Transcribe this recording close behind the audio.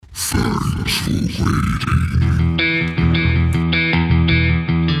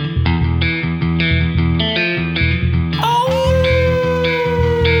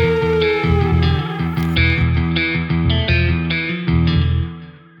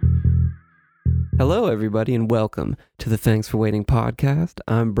Hello, everybody, and welcome to the Thanks for Waiting podcast.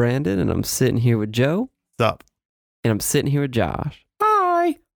 I'm Brandon, and I'm sitting here with Joe. What's up? And I'm sitting here with Josh.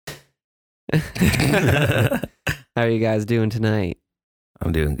 Hi. How are you guys doing tonight?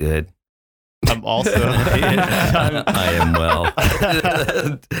 I'm doing good. I'm also. I am well.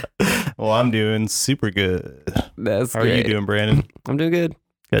 Well, I'm doing super good. That's How great. are you doing, Brandon? I'm doing good.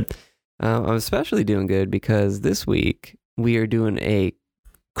 Good. I'm especially doing good because this week we are doing a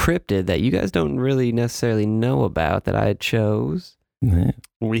cryptid that you guys don't really necessarily know about that I chose.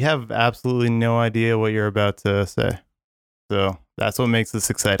 We have absolutely no idea what you're about to say. So that's what makes this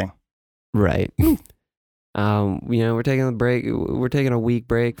exciting. Right. We're taking a break. We're taking a week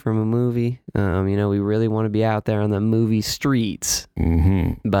break from a movie. We really want to be out there on the movie streets.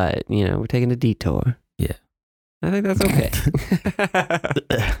 Mm-hmm. But, we're taking a detour. Yeah. I think that's okay.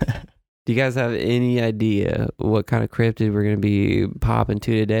 Do you guys have any idea what kind of cryptid we're going to be popping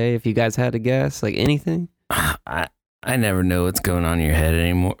to today? If you guys had to guess, like anything? I never know what's going on in your head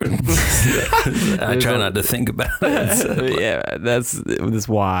anymore. I try not to think about it. So. Yeah, that's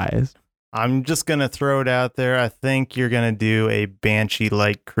wise. I'm just going to throw it out there. I think you're going to do a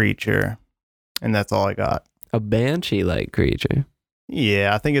banshee-like creature. And that's all I got. A banshee-like creature?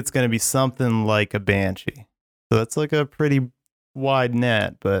 Yeah, I think it's going to be something like a banshee. So that's like a pretty wide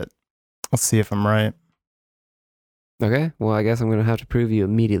net, but let's see if I'm right. Okay, well, I guess I'm going to have to prove you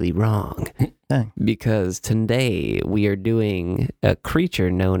immediately wrong. Dang. Because today we are doing a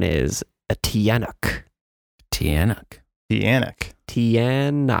creature known as a Tiyanak. Tiyanak. Tiyanak.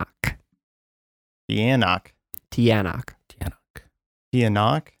 Tiyanak. Tiyanak. Tiyanak. Tiyanak.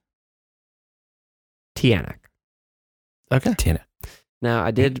 Tiyanak? Tiyanak. Okay. Tiyanak. Now,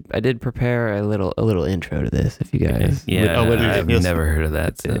 I did prepare a little intro to this. If you guys, I've never heard of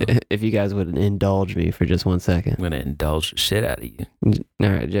that. So. If you guys would indulge me for just 1 second. I'm going to indulge the shit out of you. All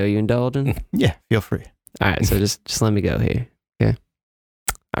right, Joe, you indulging? Yeah, feel free. All right, so just let me go here. Okay.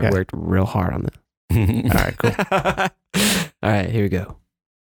 I worked real hard on this. All right, cool. All right, here we go.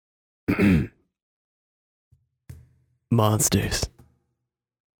 Monsters.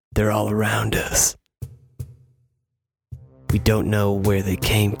 They're all around us. We don't know where they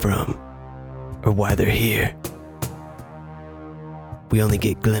came from or why they're here. We only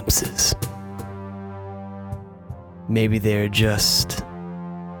get glimpses. Maybe they're just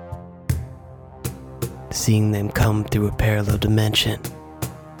seeing them come through a parallel dimension.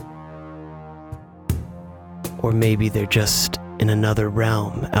 Or maybe they're just in another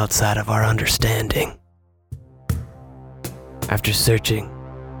realm outside of our understanding. After searching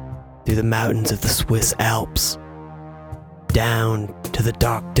through the mountains of the Swiss Alps, down to the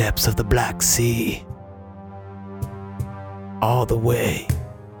dark depths of the Black Sea, all the way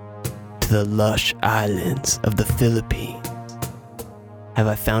to the lush islands of the Philippines, have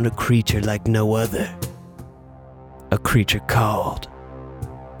I found a creature like no other. A creature called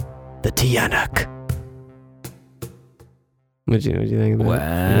the Tiyanak. What'd you think about it?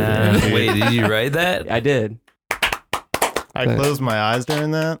 Wow. Wait, did you write that? I did. I closed my eyes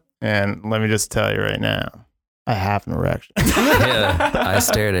during that, and let me just tell you right now, I have an erection. Yeah, I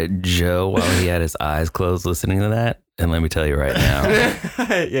stared at Joe while he had his eyes closed listening to that, and let me tell you right now.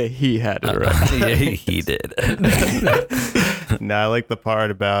 Yeah, he had it right. Yeah, he did. No, I like the part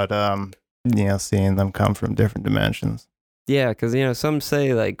about, seeing them come from different dimensions. Yeah, because, some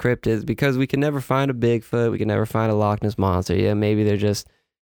say, like, cryptids, because we can never find a Bigfoot, we can never find a Loch Ness Monster. Yeah, maybe they're just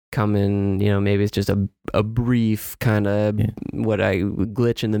coming, maybe it's just a brief kind of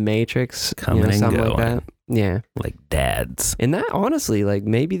glitch in the Matrix. Coming and something going. like that. Yeah. Like dads. And that, honestly, like,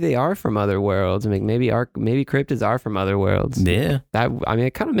 maybe they are from other worlds. Like, maybe cryptids are from other worlds. Yeah.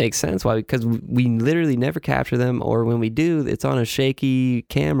 It kind of makes sense. Why? Because we literally never capture them, or when we do, it's on a shaky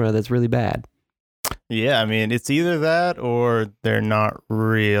camera that's really bad. Yeah, it's either that or they're not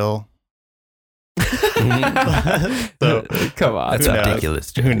real. So, come on. That's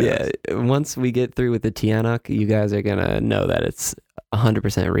ridiculous. Who knows? Yeah, once we get through with the Tiyanak, you guys are going to know that it's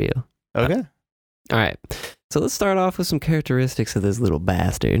 100% real. Okay. All right. So let's start off with some characteristics of this little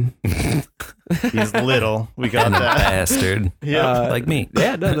bastard. He's little. We got that. Bastard. Yeah. Like me.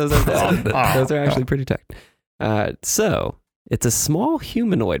 Yeah, no, those are bad. Oh. Those are actually pretty tight. So it's a small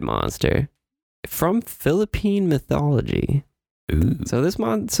humanoid monster from Philippine mythology. Ooh. So this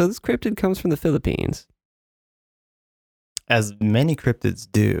cryptid comes from the Philippines. As many cryptids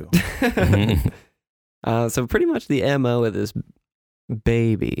do. So pretty much the MO of this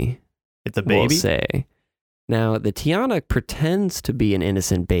baby It's a we'll baby? say. Now, the Tiyanak pretends to be an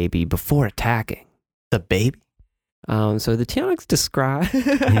innocent baby before attacking. The baby? So the Tiyanak's described.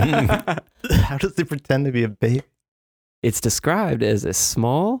 How does it pretend to be a baby? It's described as a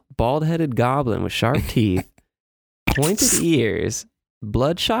small, bald-headed goblin with sharp teeth, pointed ears,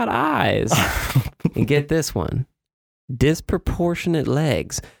 bloodshot eyes, and get this one, disproportionate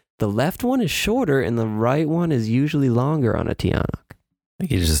legs. The left one is shorter and the right one is usually longer on a Tiyanak.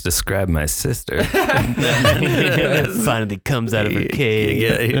 You just described my sister. Finally comes out of her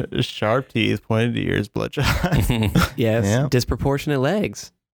cave. Yeah. Sharp teeth, pointed ears, bloodshot eyes. Yes, Yeah. disproportionate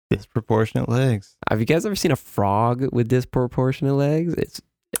legs. Disproportionate legs. Have you guys ever seen a frog with disproportionate legs? It's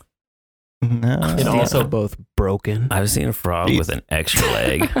No. and also both broken. I've seen a frog Jeez. with an extra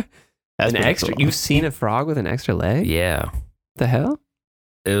leg. That's An pretty extra? cool. You've seen a frog with an extra leg? Yeah. The hell?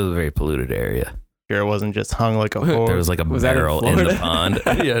 It was a very polluted area. Sure it wasn't just hung like a There horse. was like a Was that in barrel in the Florida? pond.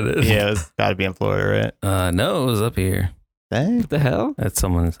 Yeah, it is. Yeah, it's got to be in Florida, right? No, it was up here Dang. What the hell? at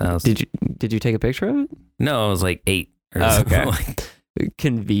someone's house. Did you take a picture of it? No, I was like 8 or Oh, something. okay. Like,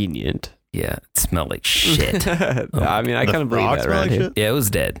 Convenient. yeah, it smelled like shit. I mean, I The kind of believe frog that smell around like here. shit? Yeah, it was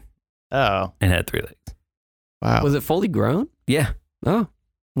dead Oh, and had 3 legs. wow. Was it fully grown? Yeah. Oh,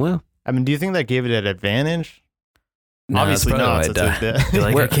 well. I mean, do you think that gave it an advantage? No, Obviously that's not. probably Since why I it's died. dead. You're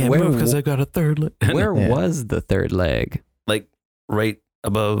like, Where- I can't where- move because I got a 3rd leg. Where Yeah. was the third leg? Like right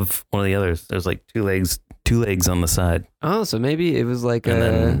above one of the others. There's like 2 legs on the side. Oh, so maybe it was like And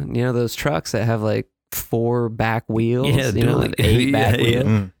then- you know those trucks that have like 4 back wheels, Yeah, you know, dude. like 8 back Yeah, wheels.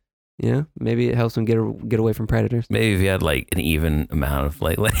 Mm. Yeah, maybe it helps them get away from predators. Maybe if you had like an even amount of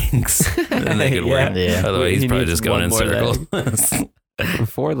like legs, then they could Yeah. win. Yeah. Otherwise, he's He probably needs just going one in more circles.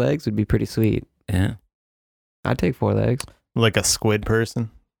 4 legs would be pretty sweet. Yeah. I'd take 4 legs. Like a squid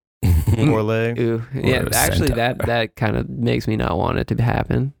person, Mm. 4 legs. Ooh, yeah. a Actually, centaur. that kind of makes me not want it to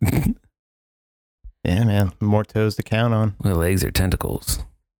happen. Yeah, man. More toes to count on. Well, legs are tentacles.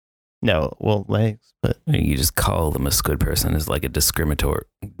 No, well, legs, but You just call them a squid person is like a discriminate,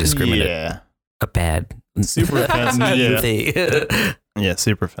 yeah, a bad, Super offensive. Yeah. thing. yeah,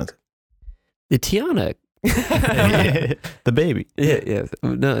 super offensive. The Tiyanak. The baby, Yeah.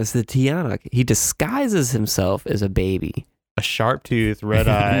 No, it's the Tiyanak. He disguises himself as a baby. a sharp tooth, red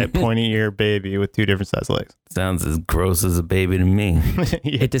eye, pointy ear baby with 2 different size legs. Sounds as gross as a baby to me.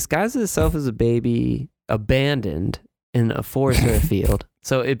 Yeah. It disguises itself as a baby abandoned in a forest or a field.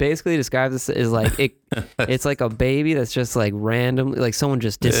 So it basically describes it as like it's like a baby that's just like randomly, like someone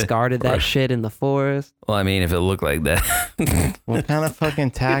just discarded that shit in the forest. Well, I mean, if it looked like that. What kind of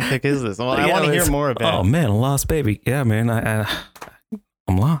fucking tactic is this? Well, I Yeah, want to hear it's- more of it. Oh man, a lost baby. Yeah, man,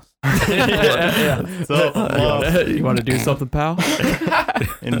 I'm lost. So, well, You want to do something, pal?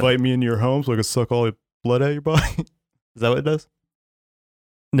 invite me into your home so I can suck all the blood out of your body. Is that what it does?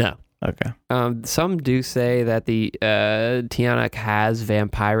 No. Okay. Some do say that the Tiyanak has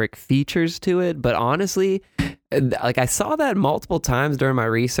vampiric features to it, but honestly, like I saw that multiple times during my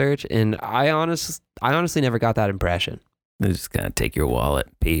research, and I honestly never got that impression. They're just gonna take your wallet,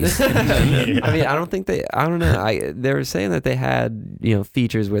 peace. I mean, I don't know. They were saying that they had,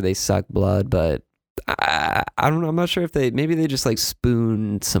 features where they suck blood, but I don't know. I'm not sure if maybe they just like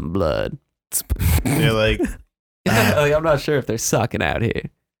spooned some blood. They're like Like, I'm not sure if they're sucking out here.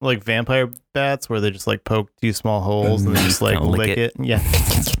 like vampire bats where they just like poke 2 small holes and then just like Kinda lick lick it. Yeah.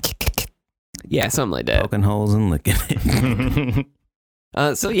 Yeah, something like that. Poking holes and licking it.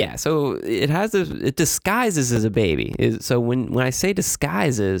 So it disguises as a baby. So when I say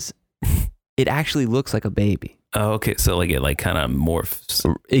disguises, it actually looks like a baby. Oh, okay. So like it like kind of morphs.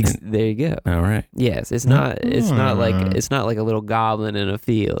 There you go. All right. Yes, it's not like a little goblin in a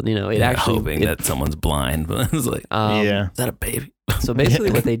field. It actually hoping that someone's blind, but it's like, Yeah. is that a baby? So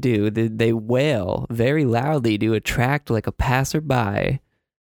basically, what they do, they wail very loudly to attract like a passerby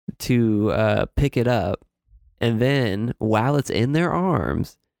to pick it up, and then while it's in their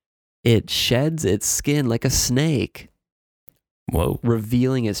arms, it sheds its skin like a snake, Whoa.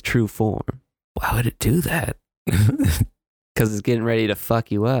 revealing its true form. Why would it do that? Because it's getting ready to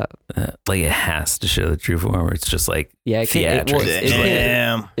fuck you up. Like it has to show the true form, or it's just like Yeah, it can't.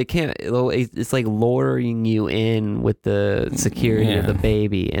 theatrics. It can't. It's like luring you in with the security of the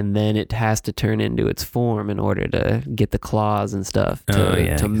baby, and then it has to turn into its form in order to get the claws and stuff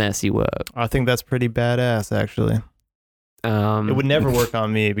to mess you up. I think that's pretty badass actually. It would never work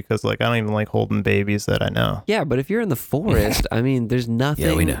on me because like I don't even like holding babies that I know. Yeah, but if you're in the forest, I mean, there's nothing.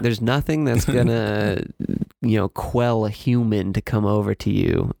 Yeah, we know. There's nothing that's gonna, quell a human to come over to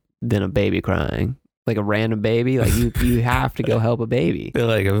you than a baby crying. like a random baby, like you have to go help a baby. I feel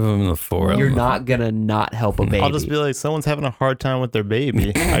like if I'm in the forest, You're not gonna not help a baby. I'll just be like, someone's having a hard time with their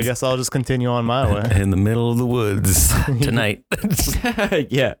baby. I guess I'll just continue on my way. in the middle of the woods tonight.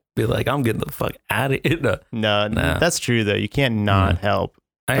 Yeah. Be like, I'm getting the fuck out of here. No, Nah. that's true though. You can't not help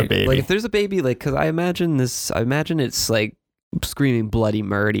a baby. Like if there's a baby, like, because I imagine it's like screaming bloody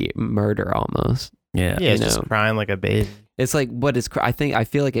murder almost. Yeah. yeah, it's you just know. crying like a baby. It's like what is I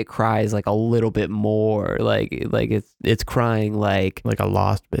feel like it cries like a little bit more, like it's crying like Like a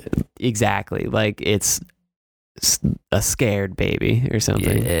lost baby. exactly like it's a scared baby or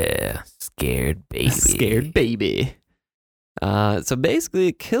something. Yeah. Scared baby. A scared baby. So basically,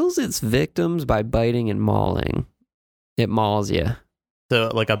 it kills its victims by biting and mauling. It mauls you. So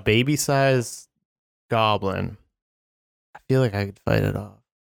like a baby-sized goblin. I feel like I could fight it off.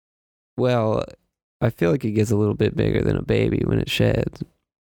 Well, I feel like it gets a little bit bigger than a baby when it sheds,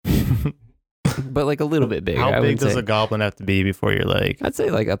 but like a little bit bigger. How I big wouldn't does say. a goblin have to be before you're like? I'd say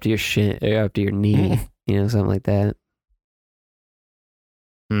like up to your shin or up to your knee, something like that.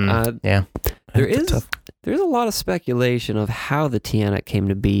 Yeah. There's a lot of speculation of how the Tiyanak came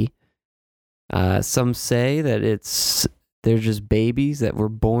to be. Some say that they're just babies that were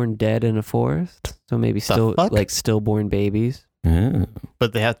born dead in a forest, so maybe stillborn babies.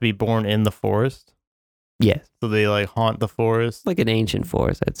 But they have to be born in the forest. Yes, So they like haunt the forest. like an ancient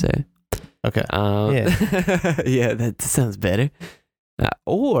forest, I'd say. Okay. Yeah, that sounds better.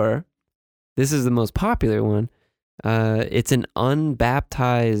 Or this is the most popular one. It's an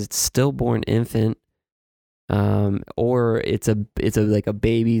unbaptized stillborn infant, or it's a like a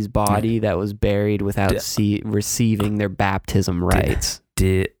baby's body that was buried without receiving their baptism rites.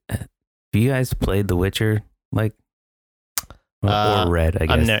 Have you guys played The Witcher? Like, or read? I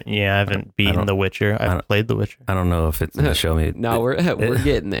guess. I haven't beaten The Witcher. I've played The Witcher. I don't know if it's gonna show me. No, we're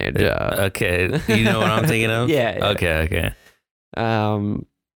getting there, Joe. Okay, you know what I'm thinking of? Yeah. Okay.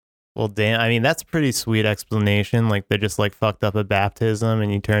 Well, damn. I mean, that's a pretty sweet explanation. Like they just like fucked up a baptism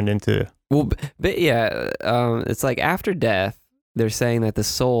and you turned into. Well, but yeah, it's like after death, they're saying that the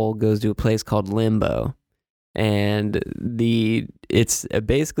soul goes to a place called limbo, and it's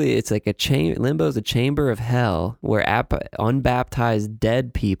like a limbo is a chamber of hell where unbaptized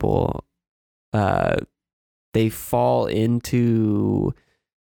dead people, they fall into,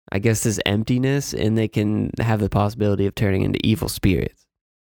 I guess, this emptiness, and they can have the possibility of turning into evil spirits.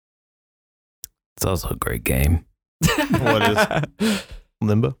 It's also a great game. What is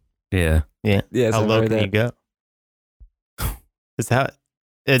Limbo? Yeah. Yeah. Yes, How I've low heard can you that. go? Is that?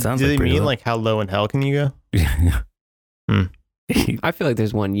 Sounds Do like they pretty mean low. like how low in hell can you go? I feel like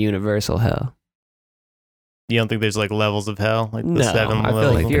there's one universal hell. You don't think there's like levels of hell, like the No, seven I feel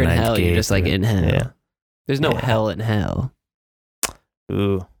levels? like if you're in Ninth hell, you're gate, just like in hell. Yeah. There's no Yeah. hell in hell.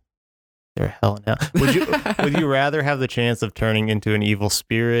 Ooh, they're hell in hell. Would you rather have the chance of turning into an evil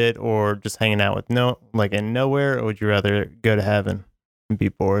spirit or just hanging out with in nowhere, or would you rather go to heaven and be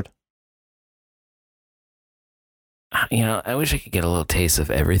bored? I wish I could get a little taste of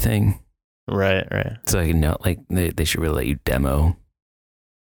everything, Right. so I can know. Like, they should really let you demo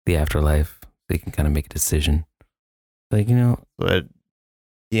the afterlife, so you can kind of make a decision. Like, What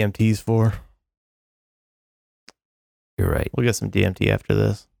DMT's for? you're right. We'll get some DMT after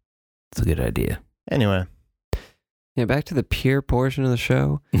this. It's a good idea. Anyway, Yeah, back to the pure portion of the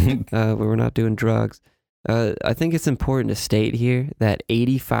show, where we're not doing drugs. I think it's important to state here that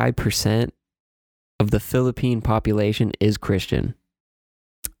 85% of the Philippine population is Christian.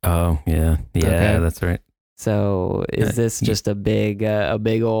 Oh yeah, Okay. that's right. So is this just a big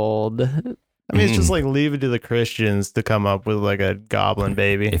old? I mean, it's just like leave it to the Christians to come up with like a goblin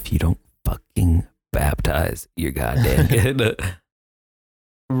baby. If you don't fucking baptize, you're goddamn good.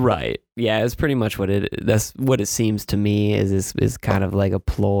 Right. Yeah, it's pretty much that's what it seems to me is kind of like a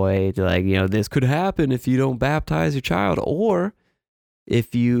ploy to like, this could happen if you don't baptize your child, or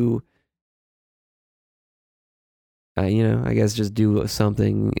if you I guess just do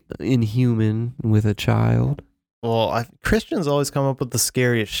something inhuman with a child. Well, Christians always come up with the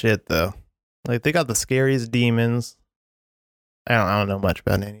scariest shit though. Like they got the scariest demons. I don't know much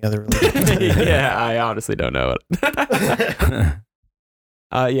about any other religion. Yeah, I honestly don't know it.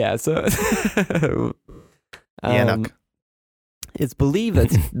 Yeah, so Tiyanak. it's believed that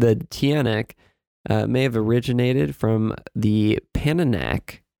the Tiyanak may have originated from the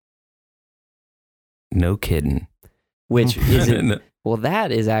Tiyanak, No kidding. which isn't. Well,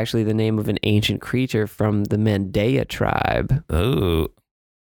 that is actually the name of an ancient creature from the Mandaya tribe Oh,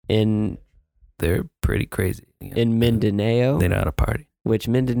 in they're pretty crazy. Mindanao, They know how to party. which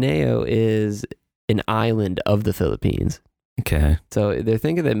Mindanao is an island of the Philippines. Okay. So they're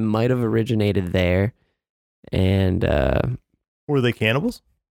thinking that it might have originated there. And Were they cannibals?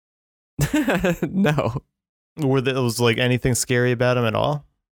 no. Was like anything scary about them at all?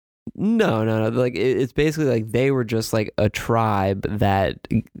 No. Like it's basically like they were just like a tribe that,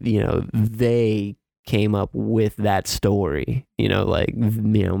 they came up with that story.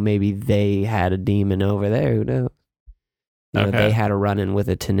 Maybe they had a demon over there. Who knows? They had a run-in with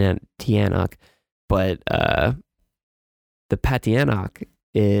a Tiyanak, but the Tiyanak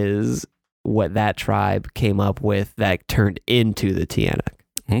is what that tribe came up with that turned into the Tiyanak.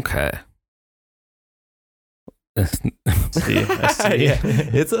 Okay. I see. Yeah.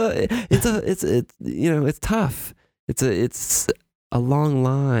 It's tough. It's a long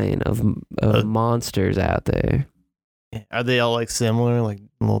line of monsters out there. Are they all like similar, like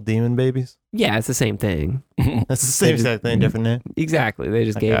little demon babies? Yeah, it's the same thing. That's the same exact thing, different name. Exactly. They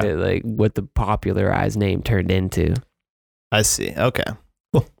just gave it like what the popularized name turned into. I see. Okay.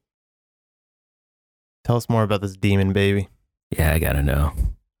 Cool. Tell us more about this demon baby. Yeah, I gotta know.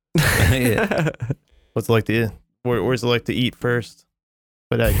 What's it like to eat? Where's it like to eat first?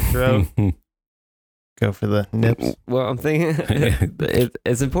 Put out your throat. Go for the nips. Well, I'm thinking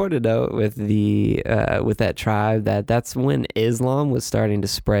it's important to note with that tribe that's when Islam was starting to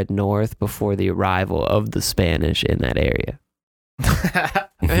spread north before the arrival of the Spanish in that area.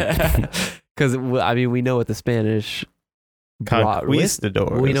 Because we know what the Spanish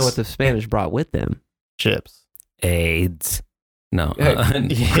Conquistadors. we know what the Spanish brought with them. Chips. AIDS. No.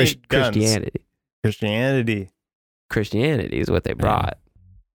 Christianity. Christianity is what they brought.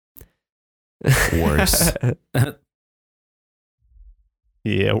 Worse.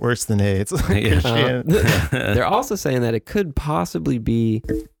 Yeah, worse than AIDS. They're also saying that it could possibly be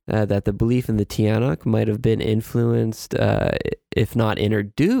that the belief in the Tiyanak might have been influenced, if not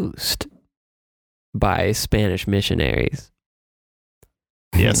introduced, by Spanish missionaries.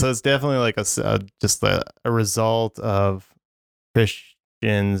 Yeah, so it's definitely like just a result of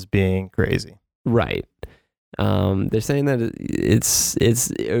Christians being crazy. Right. They're saying that it's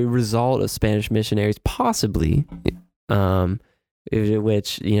a result of Spanish missionaries, possibly,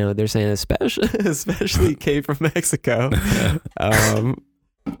 which they're saying especially came from Mexico,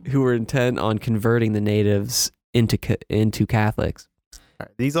 who were intent on converting the natives into Catholics. All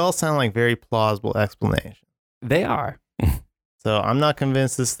right, these all sound like very plausible explanations. They are. So I'm not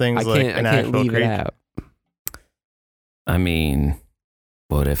convinced this thing's I can't actual leave creature. it out. I mean,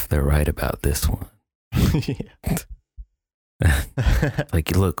 what if they're right about this one?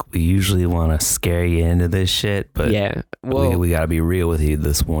 Like, look, we usually want to scare you into this shit, but Yeah. Well, we got to be real with you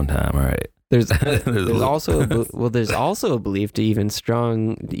this one time, all right? there's also a belief to even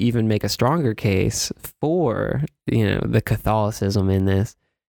make a stronger case for the Catholicism in this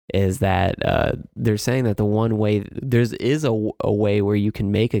is that they're saying that the one way is a way where you can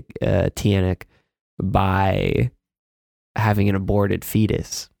make a Tiyanak by having an aborted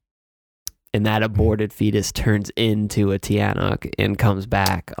fetus. And that aborted fetus turns into a Tiyanak and comes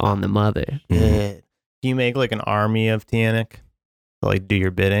back on the mother. Yeah. Can you make like an army of Tiyanak to like do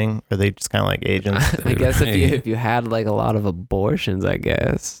your bidding? Or are they just kind of like agents? I guess if you had like a lot of abortions, I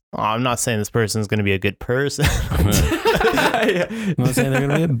guess. Oh, I'm not saying this person's going to be a good person. I'm not saying they're going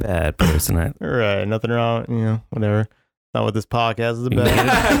to be a bad person. Right. Nothing wrong. Whatever. Not what this podcast is about.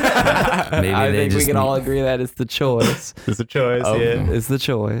 Maybe I they think we just can all agree that it's the choice. It's a choice. Yeah. It's the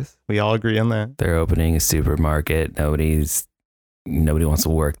choice. We all agree on that. They're opening a supermarket. Nobody wants to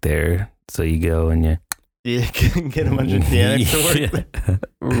work there. So you go and you Get a bunch of Tiyanak to work there.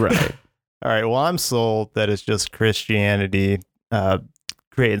 Right. All right. Well, I'm sold that it's just Christianity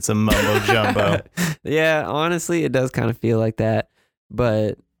creating some mumbo jumbo. Yeah, honestly, it does kind of feel like that.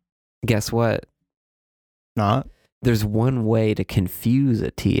 But guess what? Not. There's one way to confuse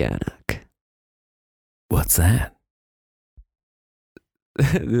a Tiyanak. What's that?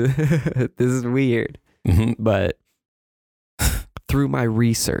 This is weird, but through my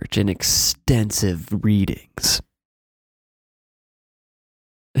research and extensive readings,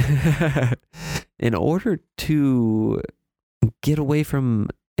 in order to get away from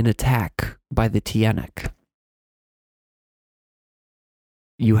an attack by the Tiyanak,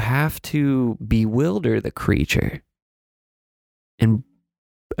 you have to bewilder the creature and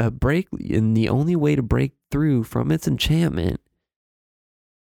and the only way to break through from its enchantment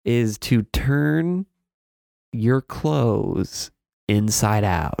is to turn your clothes inside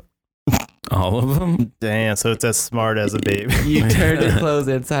out. All of them? Damn, so it's as smart as a baby. You turn your clothes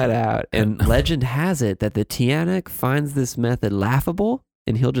inside out, and legend has it that the Tiyanak finds this method laughable,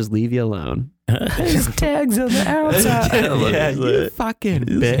 and he'll just leave you alone. His tags on the outside. Yeah, you fucking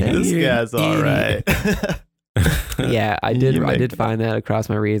bitch. This guy's all right. Yeah, I did find that across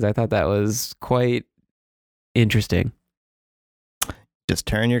my reads. I thought that was quite interesting. Just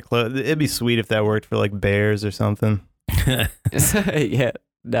turn your clothes. It'd be sweet if that worked for like bears or something. Yeah.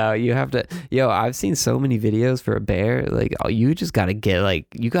 No, you have to. Yo, I've seen so many videos for a bear. Like, you just gotta get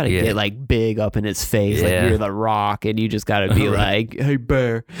get like big up in its face, like you're the Rock, and you just gotta be like, "Hey,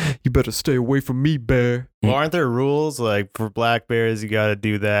 bear, you better stay away from me, bear." Well, aren't there rules like for black bears you gotta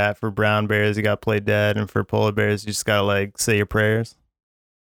do that, for brown bears you gotta play dead, and for polar bears you just gotta like say your prayers?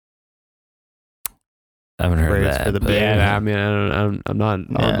 I haven't heard Prayers that. for the but- bear. Yeah, I mean, I'm not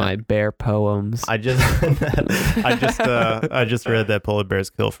on my bear poems. I just read that polar bears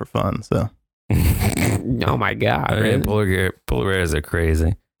kill for fun. So Oh my god! I mean, Really? polar bears are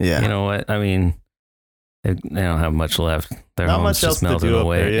crazy. yeah, You know what? I mean, they don't have much left. Their not home's much else just to melted do up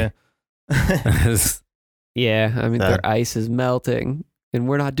away. there. Yeah. Yeah, I mean, Sad. their ice is melting, and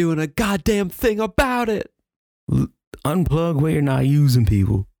we're not doing a goddamn thing about it. Unplug where you're not using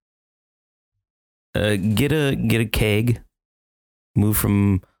people. Get a keg. Move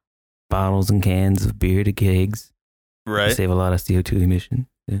from bottles and cans of beer to kegs. Right. Save a lot of CO2 emissions.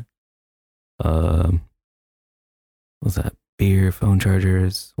 Yeah. What's that? Beer, phone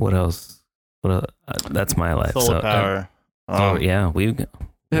chargers. What else? That's my life. Solar power. Oh yeah, we. Beer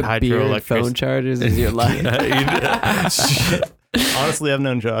and Hydroelectric. phone chargers is your life. Honestly, I've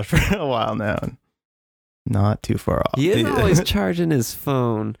known Josh for a while now. And not too far off. He is always charging his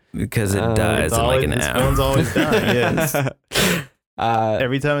phone. Because it Oh, dies It's in like an his hour. phone's always dying. Yeah. Uh,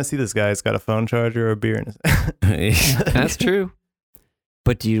 Every time I see this guy, he's got a phone charger or a beer in his. that's true.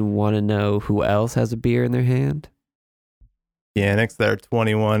 But do you want to know who else has a beer in their hand? Yannicks that are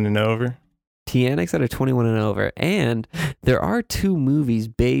 21 and over. Tiyanaks that are 21 and over. And there are 2 movies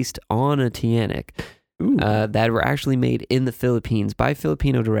based on a Tiyanak that were actually made in the Philippines by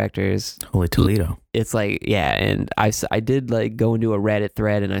Filipino directors. Holy Toledo. It's like, yeah, and I did like go into a Reddit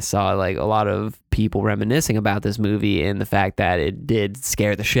thread and I saw like a lot of people reminiscing about this movie and the fact that it did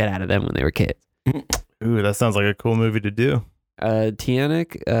scare the shit out of them when they were kids. Ooh, that sounds like a cool movie to do.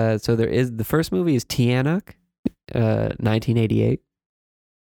 Tiyanak, so there is, the first movie is Tiyanak, 1988.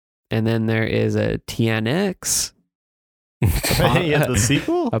 And then there is a Tiyanaks, Yeah, the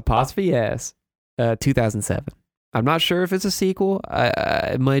sequel? apostrophe S, 2007. I'm not sure if it's a sequel.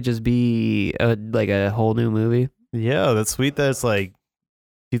 It might just be like a whole new movie. Yeah, that's sweet that it's like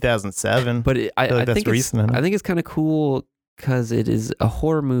 2007. But I feel like that's think recent enough. I think it's kind of cool because it is a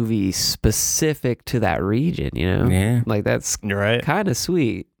horror movie specific to that region. You know, Yeah. like that's You're right. kind of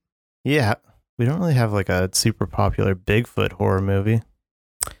sweet. Yeah. We don't really have like a super popular Bigfoot horror movie.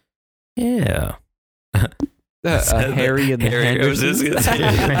 Yeah. Harry and the Harry, I was Hendersons. just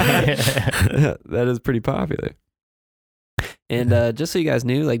gonna say. That is pretty popular. And just so you guys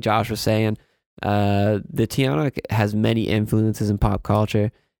knew, like Josh was saying, the Tiyanak has many influences in pop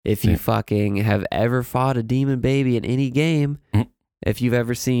culture. If you fucking have ever fought a demon baby in any game, if you've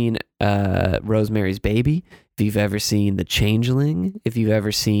ever seen Rosemary's Baby, if you've ever seen The Changeling, if you've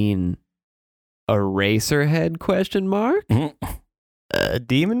ever seen Eraserhead ?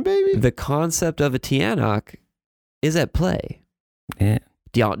 Demon Baby? The concept of a Tiyanak is at play. Yeah.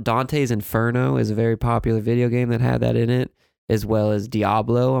 Dante's Inferno is a very popular video game that had that in it, as well as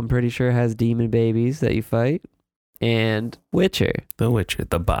Diablo, I'm pretty sure, has demon babies that you fight, and Witcher, The Witcher,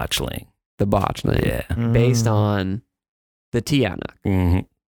 the botchling. the botchling, Yeah. based on the Tiyanak. Mm-hmm.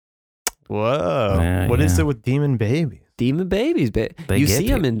 Whoa. Yeah, What is yeah. it with demon babies? Demon babies, They you get see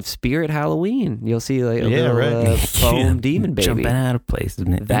them people. in Spirit Halloween. You'll see like a Yeah, little right. foam demon baby. Jumping out of places,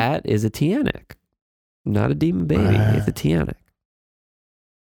 man. That is a Tiyanak, not a demon baby. Right. It's a Tiyanak.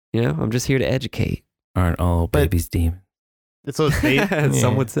 You know, I'm just here to educate. Aren't all But- babies demons? So it's based,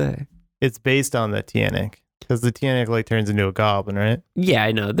 Some would say. it's based on the Tiyanak. Because the Tiyanak like turns into a goblin, right? Yeah,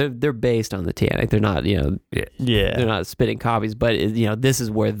 I know. They're based on the Tiyanak. They're not, Yeah. they're not spitting copies, but this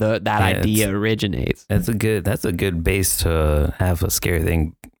is where that idea originates. That's a good base to have a scary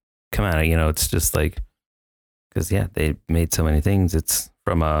thing come out of. It's just like, because they made so many things. It's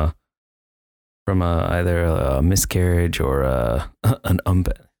from either a miscarriage or a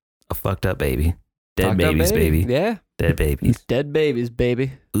fucked up baby, dead Fucked up babies, baby, Yeah, dead babies. dead babies,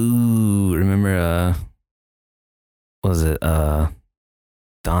 baby. Ooh, remember what was it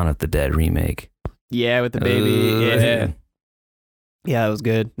Dawn of the Dead remake? Yeah, with the baby. Ooh. Yeah, that was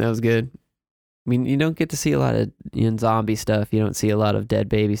good. That was good. I mean, you don't get to see a lot of zombie stuff. You don't see a lot of dead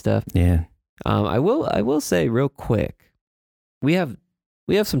baby stuff. Yeah. I will say real quick, we have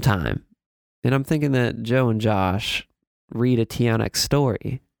some time, and I'm thinking that Joe and Josh read a Tiyanak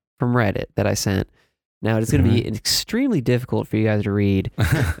story from Reddit that I sent. Now it's going to be extremely difficult for you guys to read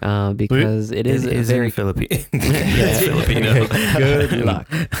because it is very Filipino. Yeah. Filipino. Good luck.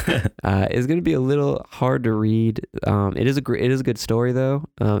 It's going to be a little hard to read. It is a good story though,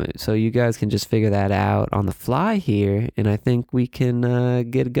 so you guys can just figure that out on the fly here, and I think we can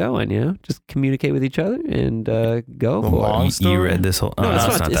get it going. You know, just communicate with each other and go for long it. story? You read this whole? No, it's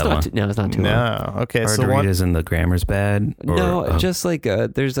not that long. No, it's not too long. No. Okay. Hard So to read what? as in the grammar's bad? Or, No, just like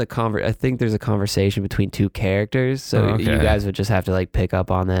there's a I think there's a conversation between two characters, so Okay. you guys would just have to like pick up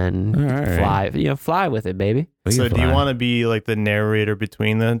on that and All right. fly with it, baby. We So can do you fly. want to be like the narrator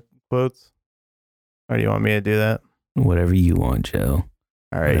between the quotes, or do you want me to do that? Whatever you want, Joe.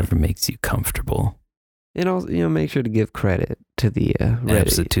 All right. Whatever makes you comfortable. And also, make sure to give credit to the Reddit.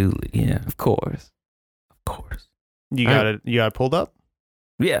 Absolutely, yeah, Of course. of course. You got it. You got it pulled up.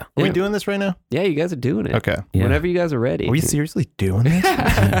 Yeah. Are we Yeah. doing this right now? Yeah, you guys are doing it. Okay. Yeah. Whenever you guys are ready. Are we seriously doing this?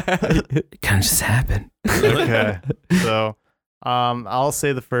 It kind of just happened. Okay. So, I'll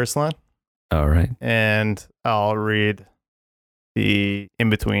say the first line, All right. and I'll read the in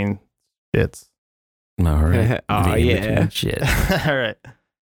between bits. All right. Oh, The yeah. in-between Shit. All right.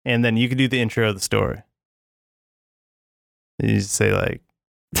 And then you can do the intro of the story. You just say like,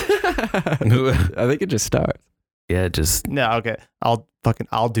 I think it just starts. Yeah, just no, okay. I'll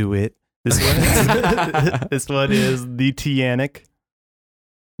do it. This one is The Tiyanak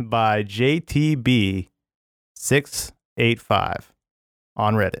by JTB685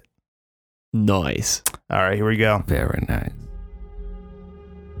 on Reddit. Nice. All right, here we go. very nice.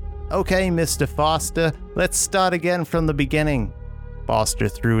 Okay, Mr. Foster, let's start again from the beginning. Foster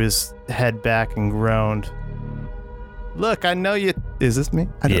threw his head back and groaned. Look, I know you... Is this me?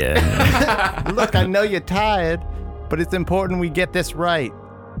 I don't- Yeah. Look, I know you're tired, but it's important we get this right.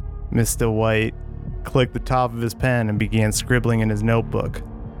 Mr. White clicked the top of his pen and began scribbling in his notebook.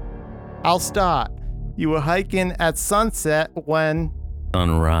 I'll start. You were hiking at sunset when...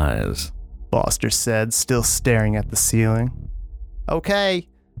 Sunrise. Foster said, still staring at the ceiling. Okay.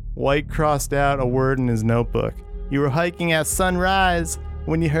 White crossed out a word in his notebook. You were hiking at sunrise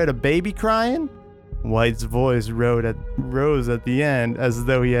when you heard a baby crying? White's voice rose at the end as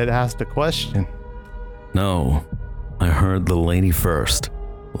though he had asked a question. No, I heard the lady first,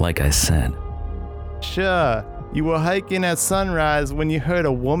 like I said. Sure, you were hiking at sunrise when you heard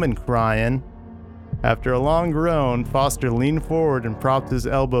a woman crying. After a long groan, Foster leaned forward and propped his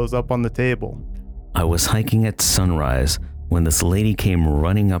elbows up on the table. I was hiking at sunrise when this lady came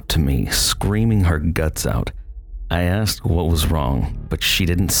running up to me, screaming her guts out. I asked what was wrong, but she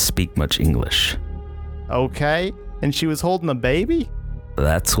didn't speak much English. Okay, and she was holding a baby?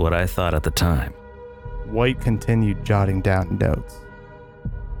 That's what I thought at the time. White continued jotting down notes.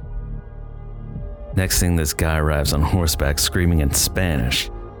 Next thing, this guy arrives on horseback screaming in Spanish,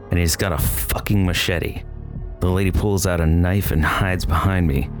 and he's got a fucking machete. The lady pulls out a knife and hides behind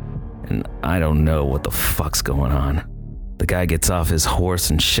me, and I don't know what the fuck's going on. The guy gets off his horse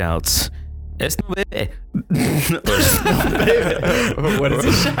and shouts, "Es no bebe." What is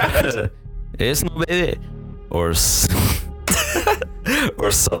he shouting? Es no bebe. Or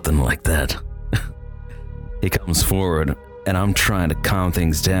something like that. He comes forward, and I'm trying to calm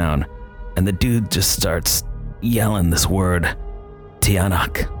things down, and the dude just starts yelling this word,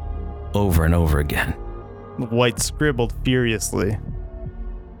 Tiyanak, over and over again. White scribbled furiously.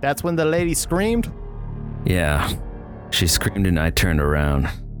 That's when the lady screamed? Yeah, she screamed and I turned around,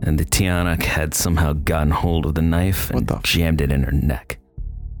 and the Tiyanak had somehow gotten hold of the knife and jammed it in her neck.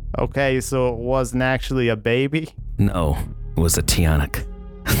 Okay, so it wasn't actually a baby? No, it was a Tiyanak.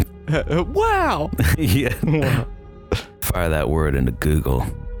 Wow. Yeah. Fire that word into Google.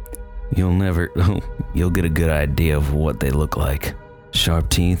 You'll get a good idea of what they look like. Sharp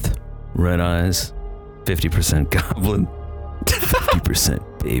teeth, red eyes, 50% goblin,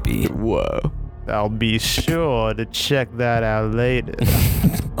 50% baby. Whoa. I'll be sure to check that out later.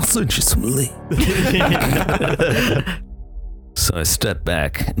 I'll send you some links. So I step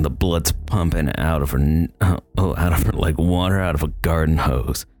back, and the blood's pumping out of her, like water out of a garden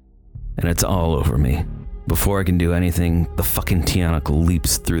hose, and it's all over me. Before I can do anything, the fucking Tiyanak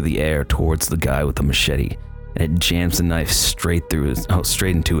leaps through the air towards the guy with the machete, and it jams the knife straight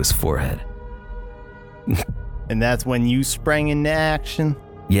into his forehead. And that's when you sprang into action?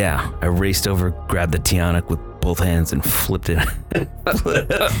 Yeah, I raced over, grabbed the Tiyanak with both hands, and flipped it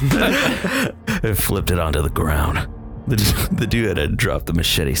onto the ground. The dude had dropped the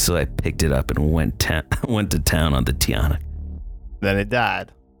machete, so I picked it up and went to town on the Tiyanak. Then it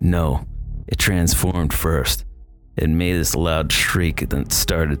died. No, it transformed first. It made this loud shriek and then it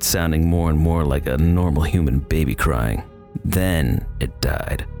started sounding more and more like a normal human baby crying. Then it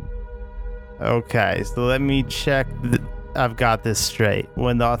died. Okay, so let me check. I've got this straight.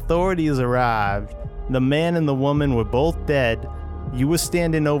 When the authorities arrived, the man and the woman were both dead. You were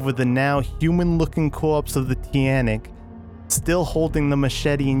standing over the now human-looking corpse of the Tiyanak, still holding the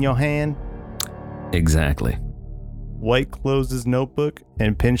machete in your hand. Exactly. White closed his notebook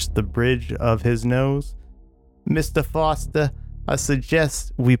and pinched the bridge of his nose. Mr. Foster, I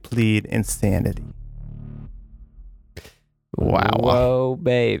suggest we plead insanity. Wow. Whoa,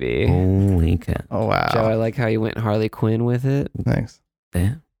 baby. Holy cow. Oh, wow. Joe, I like how you went Harley Quinn with it. Thanks.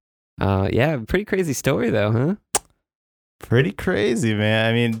 Yeah. Yeah, pretty crazy story though, huh? Pretty crazy, man.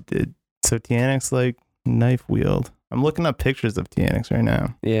 I mean, so Tiyanak's like knife wield. I'm looking up pictures of Tiyanaks right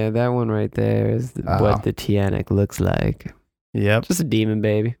now. Yeah, that one right there is what the Tiyanak looks like. Yep. Just a demon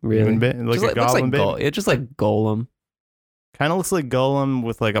baby, really. Like Just a goblin baby. It's just like Golem. Kind of looks like Golem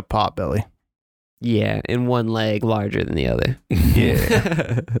with like a pot belly. Yeah, and one leg larger than the other.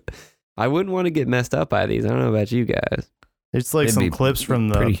 Yeah. I wouldn't want to get messed up by these. I don't know about you guys. There's like It'd some be clips from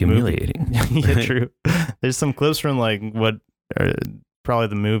the pretty movie. humiliating. Yeah, true. There's some clips from like probably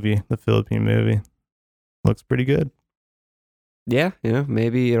the movie, the Philippine movie. Looks pretty good. Yeah,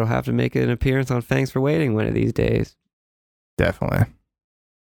 maybe it'll have to make an appearance on Thanks for Waiting one of these days. Definitely.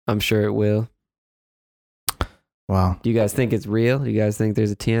 I'm sure it will. Wow. Do you guys think it's real? Do you guys think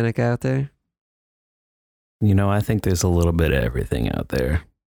there's a Tiyanak out there? You know, I think there's a little bit of everything out there.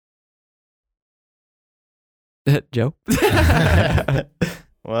 Joe?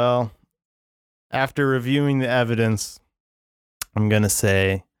 Well, after reviewing the evidence, I'm going to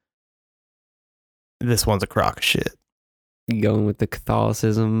say this one's a crock of shit. You going with the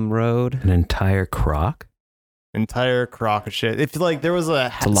Catholicism road? An entire crock? Entire crock of shit. If like there was a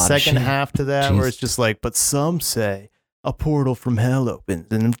lot of second shit. half to that where Jeez. it's just like, but some say a portal from hell opens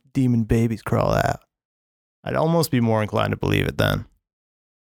and demon babies crawl out. I'd almost be more inclined to believe it then.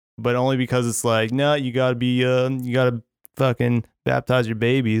 But only because it's like, no, you gotta fucking baptize your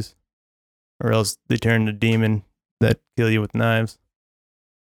babies or else they turn to demon that kill you with knives.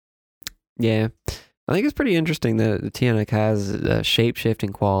 Yeah. I think it's pretty interesting that the Tiyanak has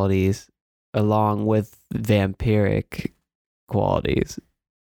shape-shifting qualities along with vampiric qualities.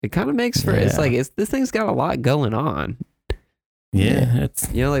 It kind of makes for, it's Yeah. like, this thing's got a lot going on. Yeah,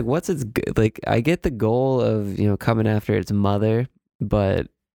 it's Like what's its, like, I get the goal of, coming after its mother, but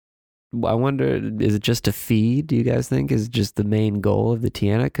I wonder, is it just to feed? Do you guys think is just the main goal of the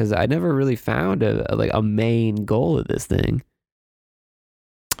Tiyanak? Because I never really found a main goal of this thing.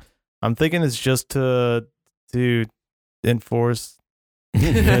 I'm thinking it's just to enforce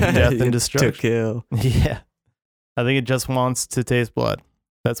death and destruction. To kill. Yeah. I think it just wants to taste blood.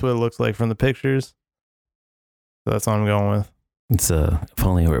 That's what it looks like from the pictures. So that's what I'm going with. it's if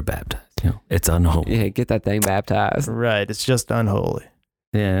only we were baptized. It's unholy. Yeah, get that thing baptized. Right. It's just unholy.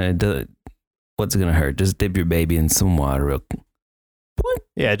 Yeah, what's it gonna hurt? Just dip your baby in some water real quick.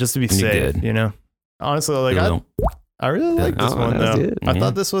 Yeah, just to be You're safe, good. Honestly, like I really like this Oh, one that's though. good. I Yeah.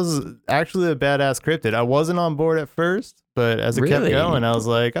 thought this was actually a badass cryptid. I wasn't on board at first, but as it kept Really? going, I was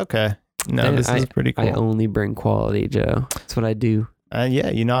like, okay, no, Man, this is pretty I cool. only bring quality, Joe. That's what I do. Yeah,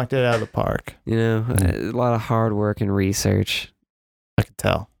 you knocked it out of the park. A lot of hard work and research. I could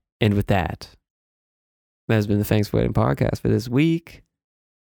tell. And with that has been the Thanks for Waiting podcast for this week.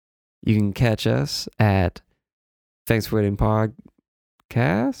 You can catch us at Thanks for Waiting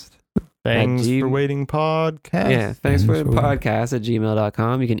podcast. Thanks G- for waiting podcast. Yeah, Thanks for Waiting Thanks for- podcast at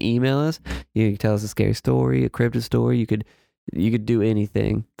gmail.com. You can email us. You can tell us a scary story, a cryptid story. You could do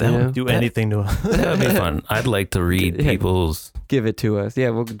anything. That would Do anything to us. That would be fun. I'd like to read Yeah. people's. Give it to us. Yeah,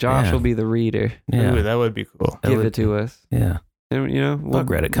 well, Josh Yeah. will be the reader. Yeah, Ooh, that would be cool. That Give would- it to us. Yeah, And, fuck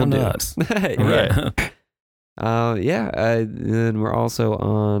Reddit, come we'll to do it. us. Yeah. Right. Then we're also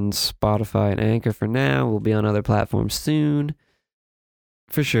on Spotify and Anchor for now. We'll be on other platforms soon,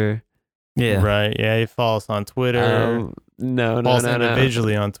 for sure. Yeah. Right. Yeah, you follow us on Twitter. No, Follow us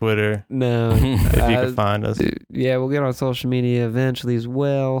individually on Twitter No. if you Uh, can find us. Yeah, we'll get on social media eventually as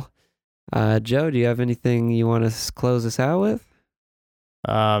well. Joe, do you have anything you want to close us out with?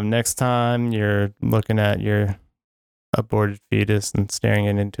 Next time you're looking at your aborted fetus and staring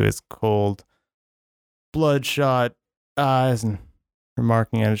it into its cold, bloodshot eyes and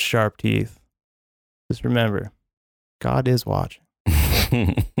remarking at its sharp teeth, just remember, God is watching.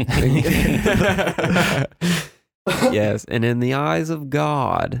 Yes, and in the eyes of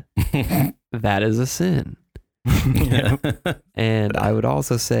God, that is a sin. And I would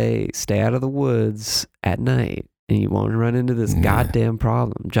also say stay out of the woods at night and you won't run into this Yeah. goddamn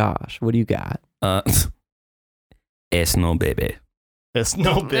problem. Josh, what do you got? Es no baby. It's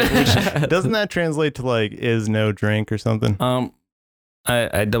no bit. Which, doesn't that translate to like is no drink or something?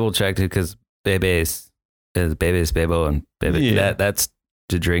 I double checked it because bebes is bebes, bebo, and bebe. Yeah. That's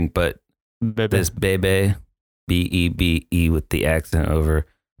to drink, but Bebe. this bebe, B-E-B-E with the accent over,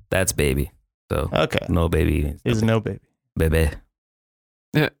 that's baby. So Okay. no baby Is no baby. bebe.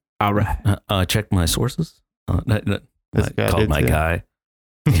 All right. Check my sources. This guy Called did my too. guy.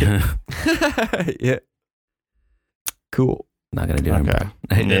 Yeah. Cool. Not gonna do Okay.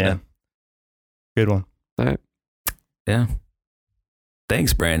 it. Yeah. Good one. All right. Yeah.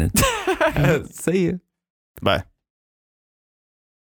 Thanks, Brandon. See you. Bye.